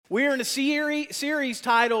We're in a series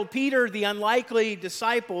titled Peter, the Unlikely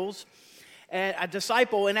Disciple. And at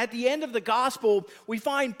the end of the gospel, we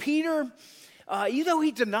find Peter, even though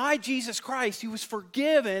he denied Jesus Christ, he was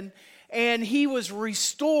forgiven and he was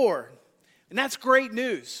restored. And that's great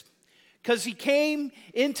news, because he came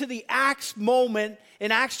into the Acts moment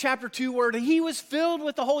in Acts chapter 2 where he was filled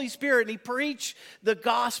with the Holy Spirit and he preached the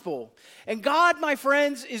gospel. And God, my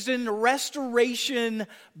friends, is in the restoration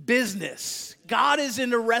business. God is in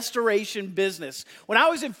the restoration business. When I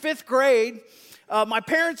was in 5th grade, my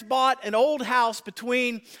parents bought an old house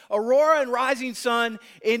between Aurora and Rising Sun,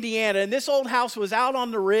 Indiana. And this old house was out on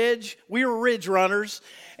the ridge. We were ridge runners.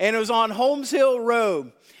 And it was on Holmes Hill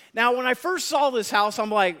Road. Now, when I first saw this house, I'm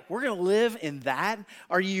like, we're going to live in that?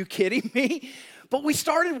 Are you kidding me? But we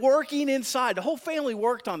started working inside. The whole family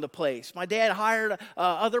worked on the place. My dad hired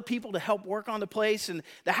other people to help work on the place, and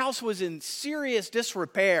the house was in serious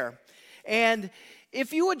disrepair. And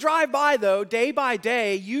if you would drive by, though, day by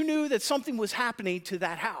day, you knew that something was happening to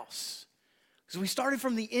that house. Because we started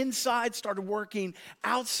from the inside, started working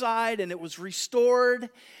outside, and it was restored.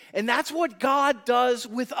 And that's what God does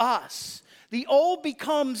with us. The old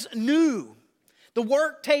becomes new. The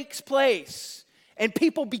work takes place. And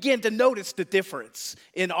people begin to notice the difference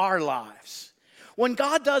in our lives. When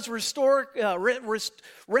God does restorative,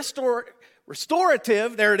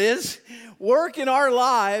 there it is, work in our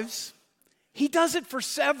lives, He does it for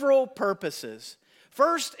several purposes.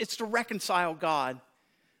 First, it's to reconcile God,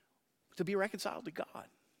 to be reconciled to God.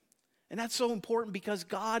 And that's so important because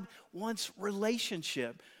God wants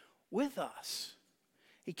relationship with us.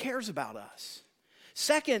 He cares about us.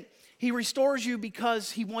 Second, He restores you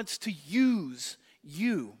because He wants to use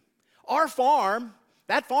you. Our farm,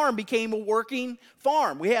 that farm became a working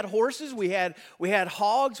farm. We had horses, we had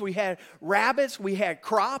hogs, we had rabbits, we had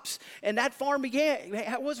crops, and that farm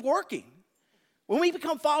was working. When we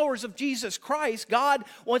become followers of Jesus Christ, God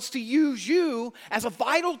wants to use you as a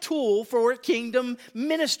vital tool for kingdom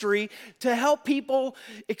ministry to help people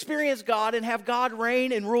experience God and have God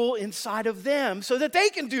reign and rule inside of them so that they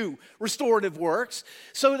can do restorative works,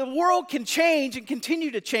 so the world can change and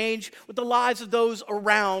continue to change with the lives of those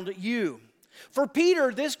around you. For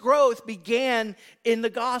Peter, this growth began in the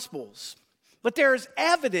Gospels, but there's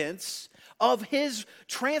evidence of his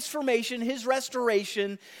transformation, his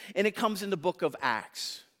restoration, and it comes in the book of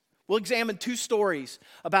Acts. We'll examine 2 stories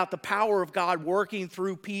about the power of God working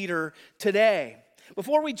through Peter today.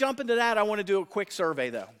 Before we jump into that, I want to do a quick survey,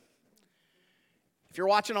 though. If you're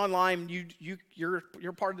watching online,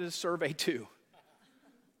 you're part of this survey too.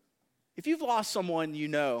 If you've lost someone you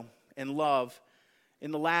know and love in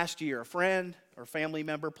the last year, a friend or family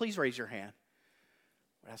member, please raise your hand.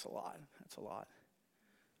 That's a lot. That's a lot.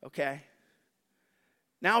 Okay.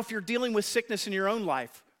 Now, if you're dealing with sickness in your own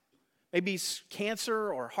life, maybe it's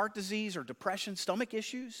cancer or heart disease or depression, stomach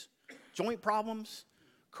issues, joint problems,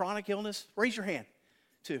 chronic illness, raise your hand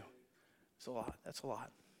too. That's a lot. That's a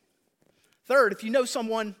lot. Third, if you know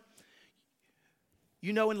someone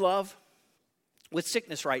you know and love with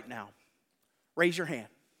sickness right now, raise your hand.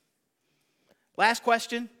 Last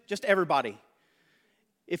question, just everybody.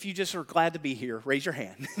 If you just are glad to be here, raise your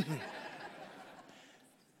hand.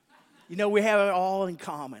 You know, we have it all in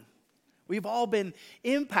common. We've all been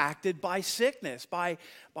impacted by sickness, by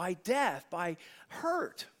death, by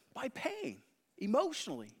hurt, by pain,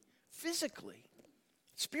 emotionally, physically,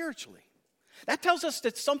 spiritually. That tells us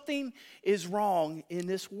that something is wrong in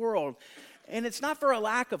this world, and it's not for a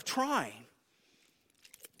lack of trying.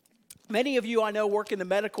 Many of you I know work in the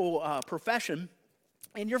medical profession,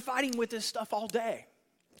 and you're fighting with this stuff all day,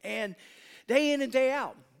 and day in and day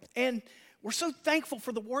out. And we're so thankful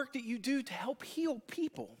for the work that you do to help heal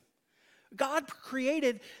people. God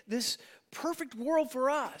created this perfect world for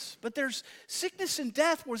us, but there's sickness and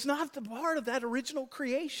death was not the part of that original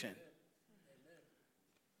creation.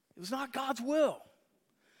 It was not God's will.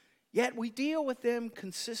 Yet we deal with them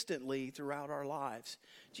consistently throughout our lives.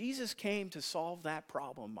 Jesus came to solve that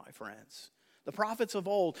problem, my friends. The prophets of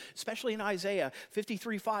old, especially in Isaiah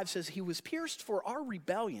 53:5, says, He was pierced for our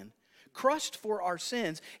rebellion, crushed for our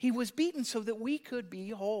sins. He was beaten so that we could be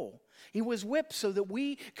whole. He was whipped so that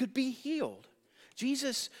we could be healed.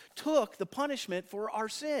 Jesus took the punishment for our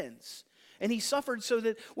sins. And He suffered so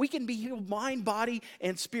that we can be healed mind, body,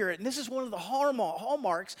 and spirit. And this is one of the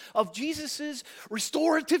hallmarks of Jesus'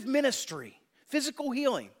 restorative ministry, physical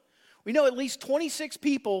healing. We know at least 26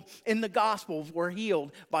 people in the Gospels were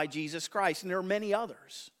healed by Jesus Christ, and there are many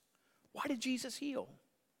others. Why did Jesus heal?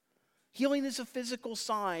 Healing is a physical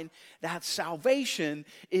sign that salvation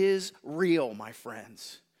is real, my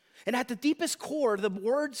friends. And at the deepest core, the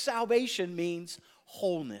word salvation means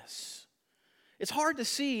wholeness. It's hard to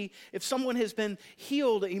see if someone has been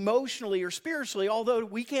healed emotionally or spiritually, although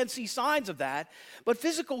we can't see signs of that. But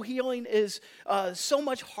physical healing is so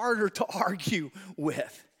much harder to argue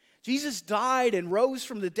with. Jesus died and rose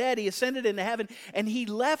from the dead. He ascended into heaven, and he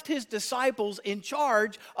left his disciples in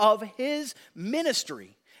charge of his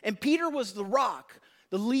ministry. And Peter was the rock,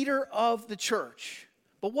 the leader of the church.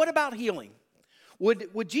 But what about healing?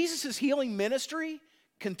 Would Jesus' healing ministry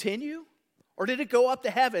continue? Or did it go up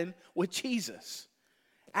to heaven with Jesus?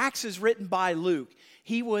 Acts is written by Luke.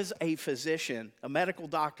 He was a physician, a medical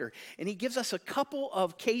doctor, and he gives us a couple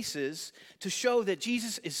of cases to show that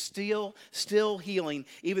Jesus is still healing,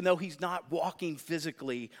 even though he's not walking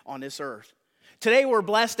physically on this earth. Today we're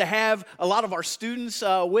blessed to have a lot of our students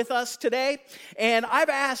with us today, and I've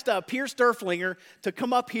asked Pierce Durflinger to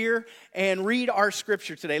come up here and read our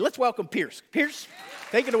scripture today. Let's welcome Pierce. Pierce,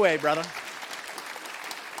 take it away, brother.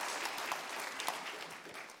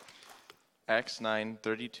 Acts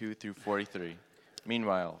 9:32 through 43.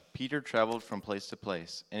 Meanwhile, Peter traveled from place to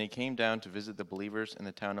place, and he came down to visit the believers in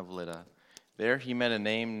the town of Lydda. There he met a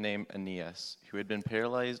man named Aeneas, who had been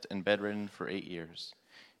paralyzed and bedridden for 8 years.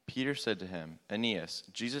 Peter said to him, "Aeneas,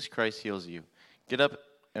 Jesus Christ heals you. Get up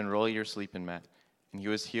and roll your sleeping mat." And he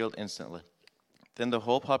was healed instantly. Then the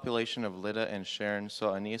whole population of Lydda and Sharon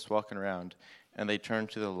saw Aeneas walking around, and they turned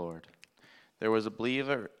to the Lord. There was a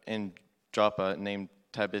believer in Joppa named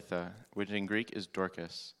Tabitha, which in Greek is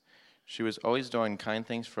Dorcas. She was always doing kind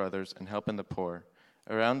things for others and helping the poor.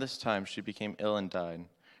 Around this time she became ill and died.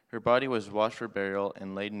 Her body was washed for burial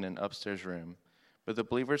and laid in an upstairs room. But the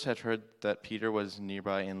believers had heard that Peter was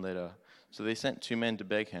nearby in Lydda, so they sent 2 men to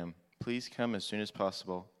beg him, "Please come as soon as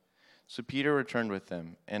possible." So Peter returned with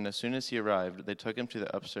them, and as soon as he arrived, they took him to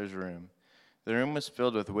the upstairs room. The room was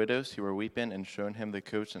filled with widows who were weeping and showing him the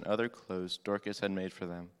coats and other clothes Dorcas had made for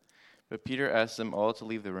them. But Peter asked them all to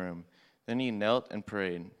leave the room. Then he knelt and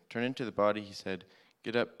prayed. Turning to the body, he said,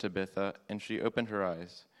 "Get up, Tabitha," and she opened her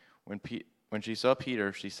eyes. When she saw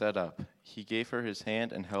Peter, she sat up. He gave her his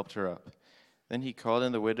hand and helped her up. Then he called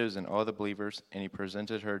in the widows and all the believers, and he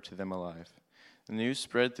presented her to them alive. The news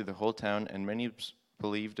spread through the whole town, and many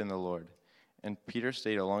believed in the Lord. And Peter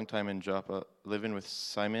stayed a long time in Joppa, living with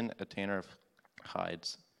Simon, a tanner of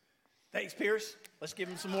hides. Thanks, Pierce. Let's give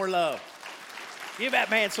him some more love. Give that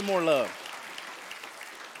man some more love.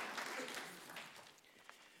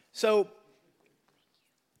 So,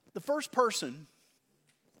 the first person,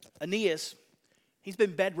 Aeneas, he's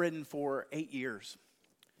been bedridden for 8 years.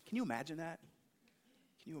 Can you imagine that?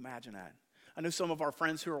 Can you imagine that? I know some of our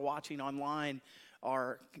friends who are watching online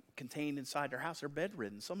are contained inside their house. They're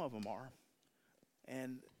bedridden. Some of them are.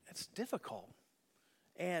 And it's difficult.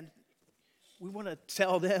 And we want to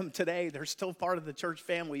tell them today they're still part of the church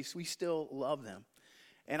family, so we still love them.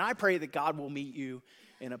 And I pray that God will meet you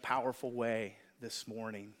in a powerful way this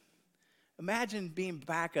morning. Imagine being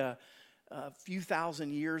back a few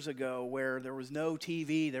thousand years ago where there was no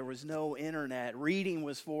TV, there was no internet, reading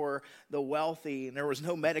was for the wealthy, and there was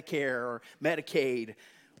no Medicare or Medicaid.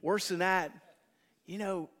 Worse than that,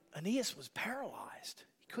 Aeneas was paralyzed.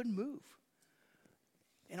 He couldn't move.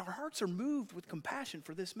 And our hearts are moved with compassion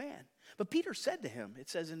for this man. But Peter said to him, it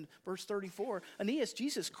says in verse 34, "Aeneas,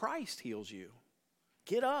 Jesus Christ heals you.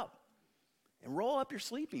 Get up and roll up your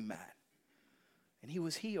sleeping mat." And he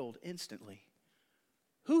was healed instantly.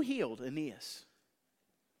 Who healed Aeneas?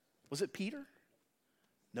 Was it Peter?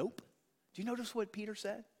 Nope. Do you notice what Peter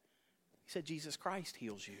said? He said, "Jesus Christ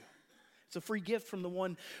heals you." It's a free gift from the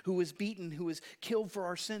one who was beaten, who was killed for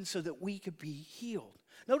our sins so that we could be healed.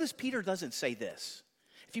 Notice Peter doesn't say this.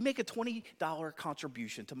 If you make a $20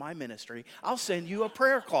 contribution to my ministry, I'll send you a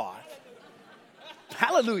prayer cloth.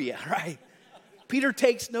 Hallelujah, right? Peter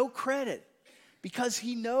takes no credit because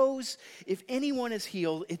he knows if anyone is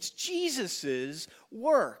healed, it's Jesus'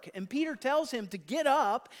 work. And Peter tells him to get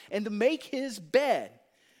up and to make his bed.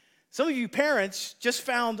 Some of you parents just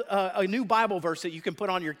found a new Bible verse that you can put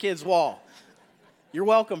on your kid's wall. You're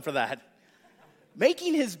welcome for that.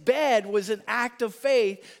 Making his bed was an act of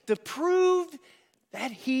faith to prove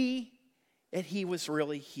that he was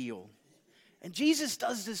really healed. And Jesus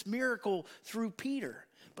does this miracle through Peter,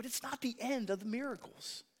 but it's not the end of the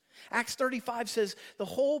miracles. Acts 35 says the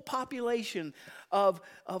whole population of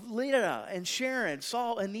Lydda and Sharon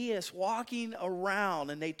saw Aeneas walking around,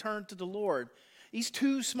 and they turned to the Lord. These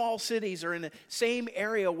 2 small cities are in the same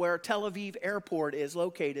area where Tel Aviv Airport is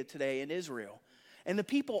located today in Israel. And the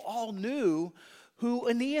people all knew who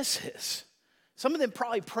Aeneas is. Some of them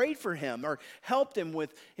probably prayed for him or helped him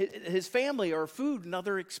with his family or food and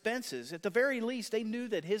other expenses. At the very least, they knew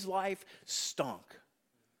that his life stunk.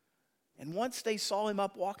 And once they saw him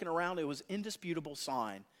up walking around, it was an indisputable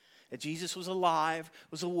sign. that Jesus was alive,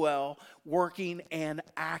 was well, working, and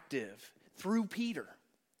active through Peter.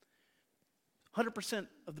 100%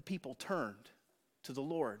 of the people turned to the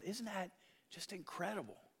Lord. Isn't that just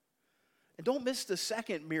incredible? And don't miss the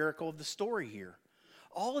second miracle of the story here.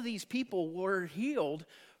 All of these people were healed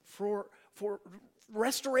for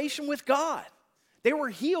restoration with God. They were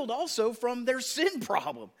healed also from their sin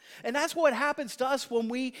problem. And that's what happens to us when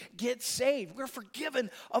we get saved. We're forgiven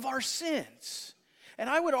of our sins. And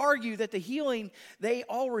I would argue that the healing they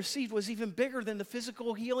all received was even bigger than the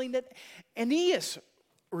physical healing that Aeneas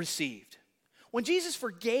received. When Jesus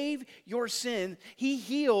forgave your sin, he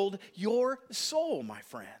healed your soul, my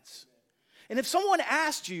friends. And if someone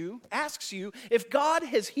asks you if God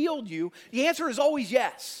has healed you, the answer is always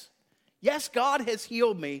yes. Yes, God has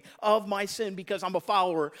healed me of my sin because I'm a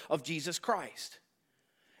follower of Jesus Christ.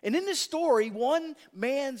 And in this story, one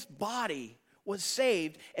man's body was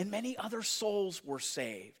saved and many other souls were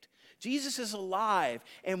saved. Jesus is alive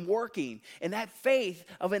and working, and that faith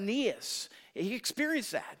of Aeneas, he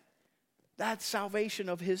experienced that. That salvation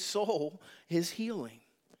of his soul, his healing.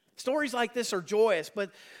 Stories like this are joyous,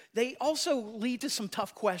 but they also lead to some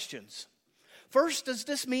tough questions. First, does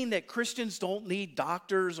this mean that Christians don't need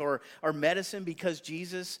doctors or medicine because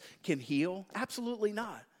Jesus can heal? Absolutely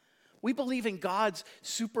not. We believe in God's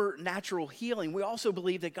supernatural healing. We also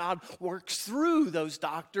believe that God works through those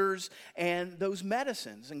doctors and those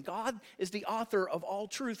medicines. And God is the author of all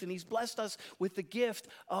truth, and he's blessed us with the gift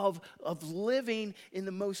of living in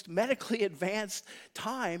the most medically advanced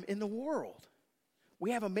time in the world.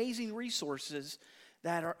 We have amazing resources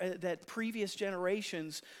that previous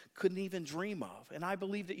generations couldn't even dream of. And I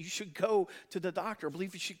believe that you should go to the doctor. I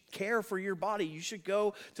believe you should care for your body. You should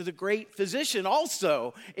go to the great physician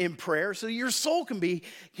also in prayer so your soul can be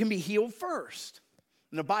healed first.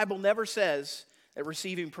 And the Bible never says that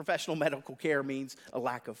receiving professional medical care means a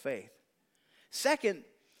lack of faith. Second,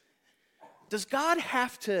 does God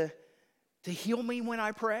have to heal me when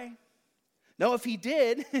I pray? No, if he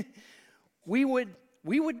did, we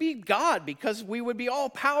would be God because we would be all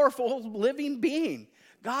powerful living being.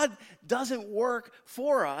 God doesn't work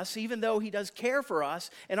for us, even though he does care for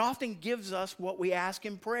us and often gives us what we ask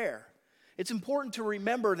in prayer. It's important to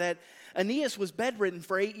remember that Aeneas was bedridden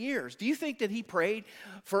for 8 years. Do you think that he prayed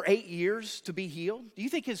for 8 years to be healed? Do you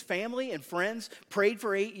think his family and friends prayed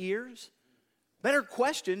for 8 years? Better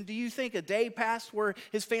question, do you think a day passed where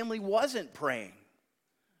his family wasn't praying?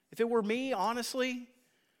 If it were me, honestly,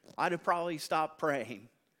 I'd have probably stopped praying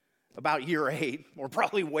about year 8, or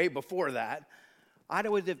probably way before that. I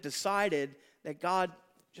would have decided that God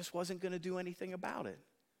just wasn't going to do anything about it.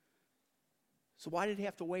 So why did he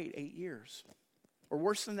have to wait 8 years? Or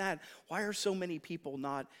worse than that, why are so many people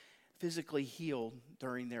not physically healed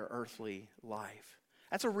during their earthly life?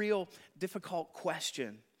 That's a real difficult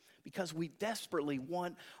question because we desperately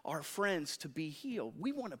want our friends to be healed.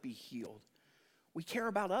 We want to be healed. We care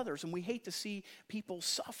about others, and we hate to see people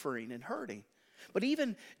suffering and hurting. But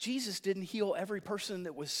even Jesus didn't heal every person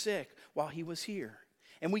that was sick while he was here.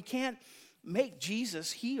 And we can't make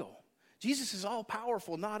Jesus heal. Jesus is all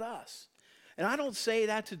powerful, not us. And I don't say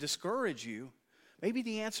that to discourage you. Maybe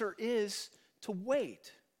the answer is to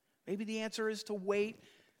wait. Maybe the answer is to wait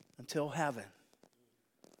until heaven.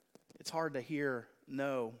 It's hard to hear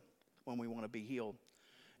no when we want to be healed.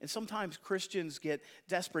 And sometimes Christians get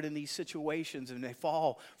desperate in these situations and they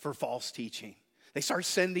fall for false teaching. They start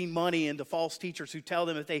sending money into false teachers who tell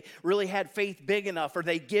them if they really had faith big enough or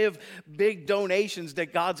they give big donations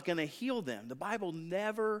that God's going to heal them. The Bible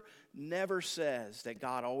never says that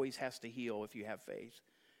God always has to heal if you have faith.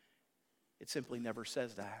 It simply never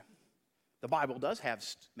says that. The Bible does have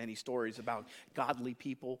many stories about godly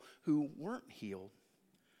people who weren't healed.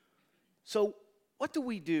 So what do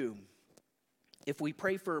we do if we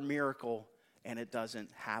pray for a miracle and it doesn't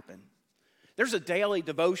happen? There's a daily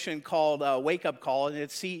devotion called Wake Up Call, and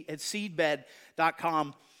it's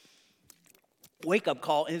seedbed.com. Wake Up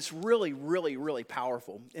Call, and it's really, really, really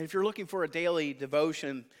powerful. And if you're looking for a daily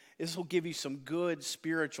devotion, this will give you some good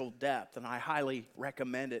spiritual depth, and I highly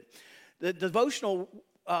recommend it. The devotional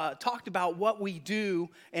talked about what we do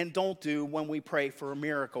and don't do when we pray for a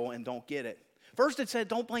miracle and don't get it. First, it said,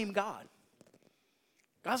 don't blame God.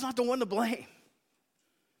 God's not the one to blame.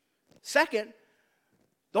 Second,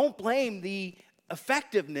 don't blame the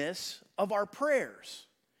effectiveness of our prayers.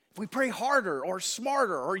 If we pray harder or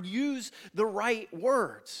smarter or use the right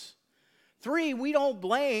words. 3, we don't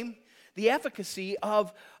blame the efficacy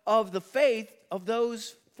of the faith of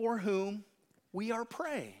those for whom we are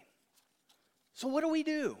praying. So what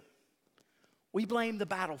do? We blame the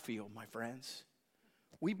battlefield, my friends.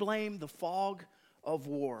 We blame the fog of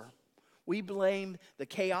war. We blame the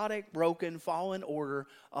chaotic, broken, fallen order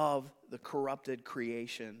of the corrupted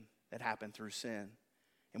creation that happened through sin.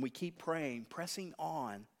 And we keep praying, pressing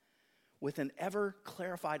on with an ever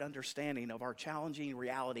clarified understanding of our challenging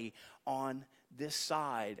reality on this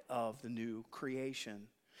side of the new creation.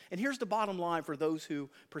 And here's the bottom line for those who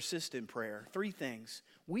persist in prayer. 3 things.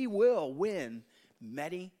 We will win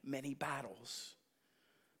many, many battles.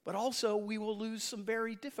 But also we will lose some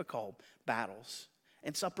very difficult battles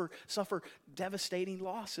and suffer devastating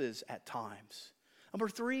losses at times. Number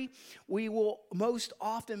 3, we will most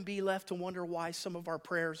often be left to wonder why some of our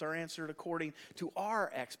prayers are answered according to our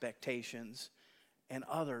expectations and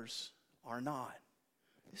others are not.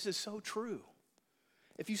 This is so true.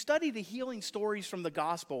 If you study the healing stories from the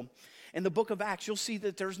gospel and the book of Acts, you'll see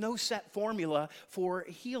that there's no set formula for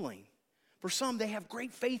healing. For some, they have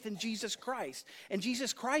great faith in Jesus Christ. And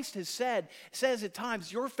Jesus Christ says at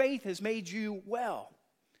times, your faith has made you well.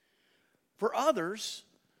 For others,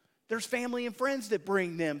 there's family and friends that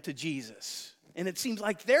bring them to Jesus. And it seems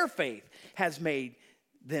like their faith has made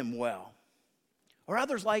them well. Or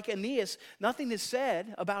others like Aeneas, nothing is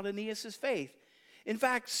said about Aeneas' faith. In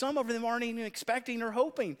fact, some of them aren't even expecting or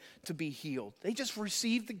hoping to be healed. They just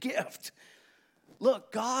received the gift.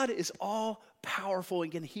 Look, God is all powerful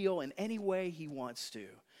and can heal in any way he wants to.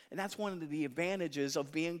 And that's one of the advantages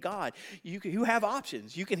of being God. You have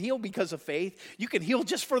options. You can heal because of faith. You can heal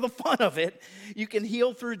just for the fun of it. You can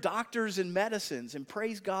heal through doctors and medicines. And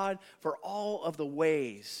praise God for all of the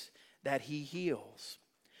ways that he heals.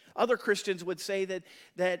 Other Christians would say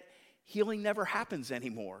that healing never happens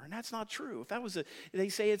anymore. And that's not true. They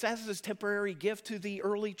say it's as a temporary gift to the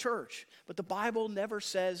early church. But the Bible never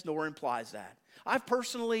says nor implies that. I've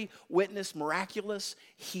personally witnessed miraculous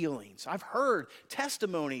healings. I've heard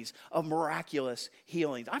testimonies of miraculous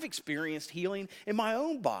healings. I've experienced healing in my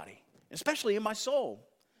own body, especially in my soul.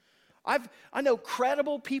 I know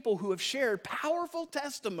credible people who have shared powerful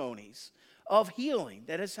testimonies of healing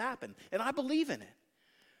that has happened, and I believe in it.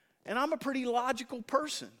 And I'm a pretty logical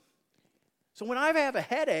person. So when I have a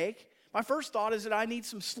headache, my first thought is that I need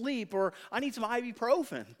some sleep or I need some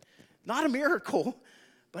ibuprofen. Not a miracle.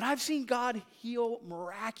 But I've seen God heal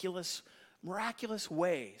miraculous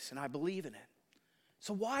ways, and I believe in it.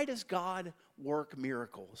 So why does God work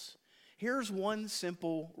miracles? Here's one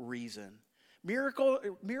simple reason.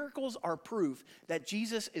 Miracles are proof that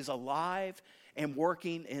Jesus is alive and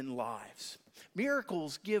working in lives.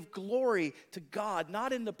 Miracles give glory to God,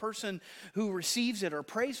 not in the person who receives it or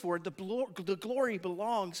prays for it. The glory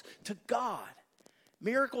belongs to God.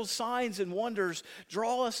 Miracles, signs, and wonders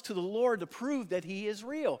draw us to the Lord to prove that he is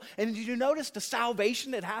real. And did you notice the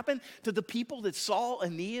salvation that happened to the people that saw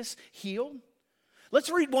Aeneas healed? Let's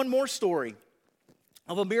read one more story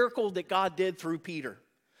of a miracle that God did through Peter.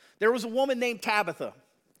 There was a woman named Tabitha,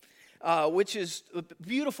 which is a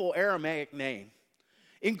beautiful Aramaic name.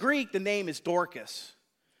 In Greek, the name is Dorcas.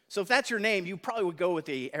 So if that's your name, you probably would go with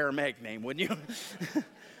the Aramaic name, wouldn't you?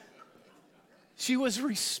 She was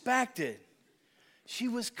respected. She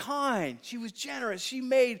was kind. She was generous. She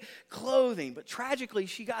made clothing. But tragically,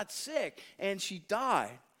 she got sick and she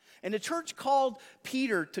died. And the church called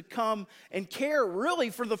Peter to come and care really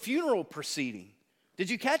for the funeral proceeding. Did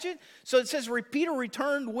you catch it? So it says Peter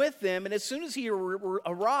returned with them, and as soon as he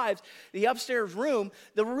arrived, the upstairs room,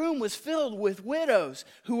 the room was filled with widows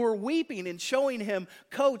who were weeping and showing him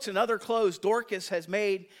coats and other clothes Dorcas had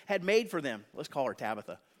made for them. Let's call her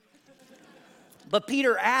Tabitha. But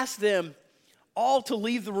Peter asked them all to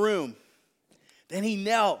leave the room. Then he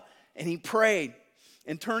knelt and he prayed,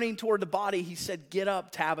 and turning toward the body, he said, "Get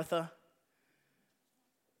up, Tabitha."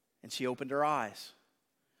 And she opened her eyes.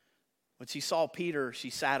 When she saw Peter, she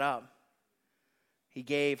sat up. He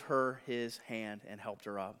gave her his hand and helped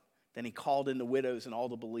her up. Then he called in the widows and all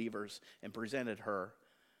the believers and presented her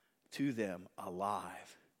to them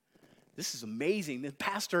alive. This is amazing. The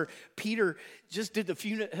pastor, Peter, just did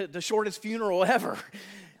the shortest funeral ever.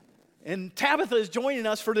 And Tabitha is joining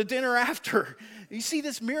us for the dinner after. You see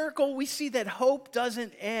this miracle? We see that hope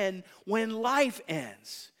doesn't end when life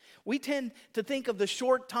ends. We tend to think of the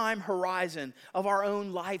short time horizon of our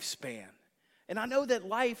own lifespan. And I know that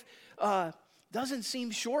life doesn't seem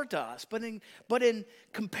short to us, but in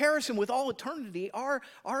comparison with all eternity,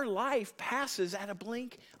 our life passes at a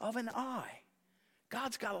blink of an eye.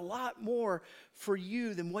 God's got a lot more for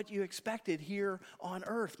you than what you expected here on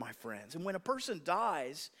earth, my friends. And when a person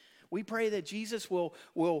dies, we pray that Jesus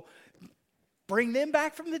will bring them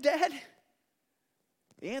back from the dead.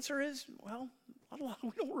 The answer is, well,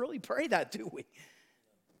 we don't really pray that, do we?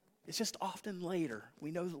 It's just often later.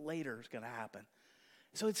 We know that later is going to happen.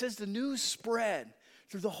 So it says the news spread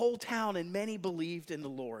through the whole town and many believed in the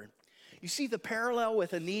Lord. You see, the parallel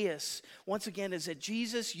with Aeneas, once again, is that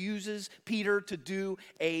Jesus uses Peter to do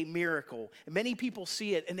a miracle. And many people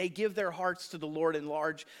see it, and they give their hearts to the Lord in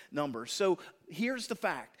large numbers. So here's the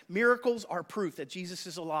fact. Miracles are proof that Jesus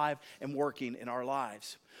is alive and working in our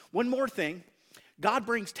lives. One more thing. God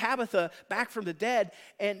brings Tabitha back from the dead,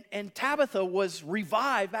 and Tabitha was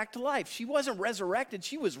revived back to life. She wasn't resurrected.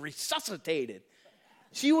 She was resuscitated.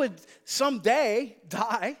 She would someday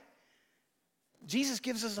die. Jesus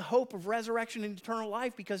gives us a hope of resurrection and eternal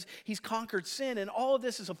life because he's conquered sin. And all of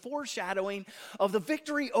this is a foreshadowing of the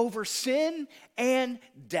victory over sin and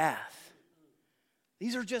death.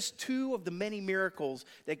 These are just two of the many miracles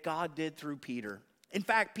that God did through Peter. In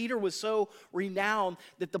fact, Peter was so renowned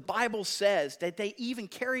that the Bible says that they even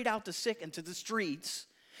carried out the sick into the streets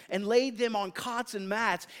and laid them on cots and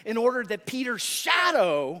mats in order that Peter's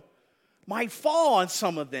shadow might fall on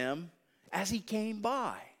some of them as he came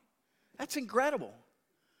by. That's incredible.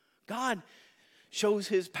 God shows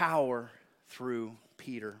his power through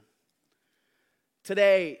Peter.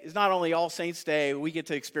 Today is not only All Saints' Day, we get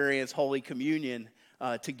to experience Holy Communion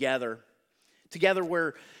together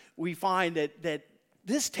where we find that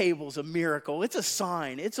this table is a miracle. It's a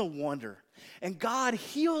sign. It's a wonder. And God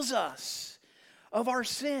heals us of our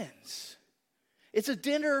sins. It's a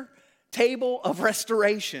dinner table of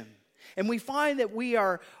restoration. And we find that we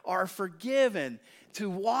are forgiven to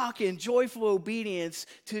walk in joyful obedience,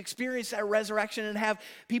 to experience that resurrection and have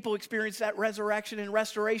people experience that resurrection and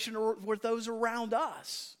restoration with those around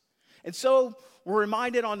us. And so we're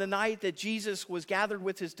reminded on the night that Jesus was gathered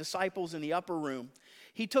with his disciples in the upper room.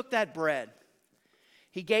 He took that bread.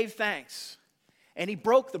 He gave thanks, and he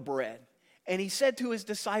broke the bread, and he said to his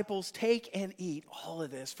disciples, "Take and eat all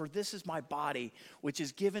of this, for this is my body, which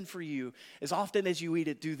is given for you. As often as you eat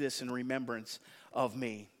it, do this in remembrance of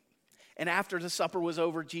me." And after the supper was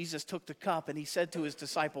over, Jesus took the cup, and he said to his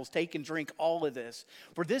disciples, "Take and drink all of this,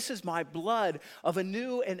 for this is my blood of a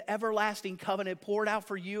new and everlasting covenant poured out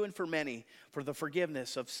for you and for many for the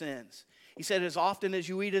forgiveness of sins." He said, "As often as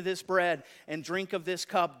you eat of this bread and drink of this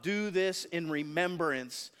cup, do this in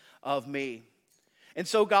remembrance of me." And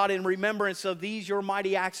so, God, in remembrance of these, your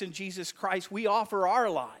mighty acts in Jesus Christ, we offer our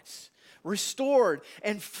lives, restored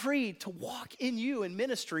and freed to walk in you in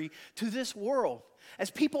ministry to this world as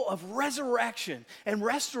people of resurrection and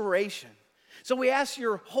restoration. So we ask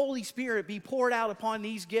your Holy Spirit be poured out upon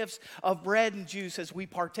these gifts of bread and juice as we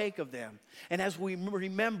partake of them. And as we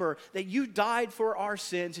remember that you died for our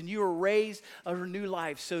sins and you were raised a new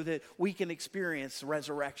life so that we can experience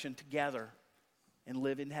resurrection together and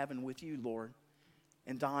live in heaven with you, Lord,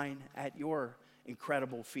 and dine at your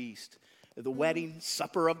incredible feast, the wedding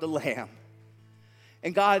supper of the Lamb.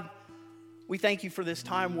 And God, we thank you for this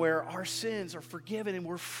time where our sins are forgiven and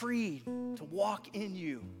we're free to walk in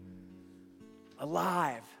you,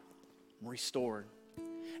 alive and restored.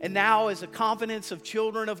 And now, as a confidence of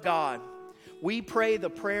children of God, we pray the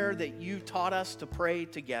prayer that you taught us to pray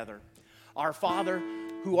together. Our Father,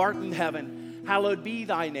 who art in heaven, hallowed be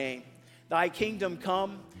thy name. Thy kingdom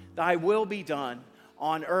come, thy will be done,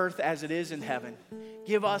 on earth as it is in heaven.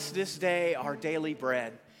 Give us this day our daily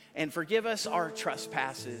bread, and forgive us our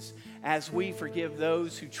trespasses, as we forgive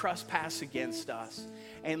those who trespass against us.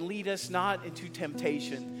 And lead us not into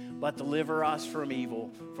temptation, but deliver us from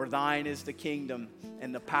evil. For thine is the kingdom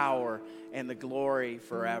and the power and the glory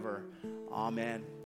forever. Amen.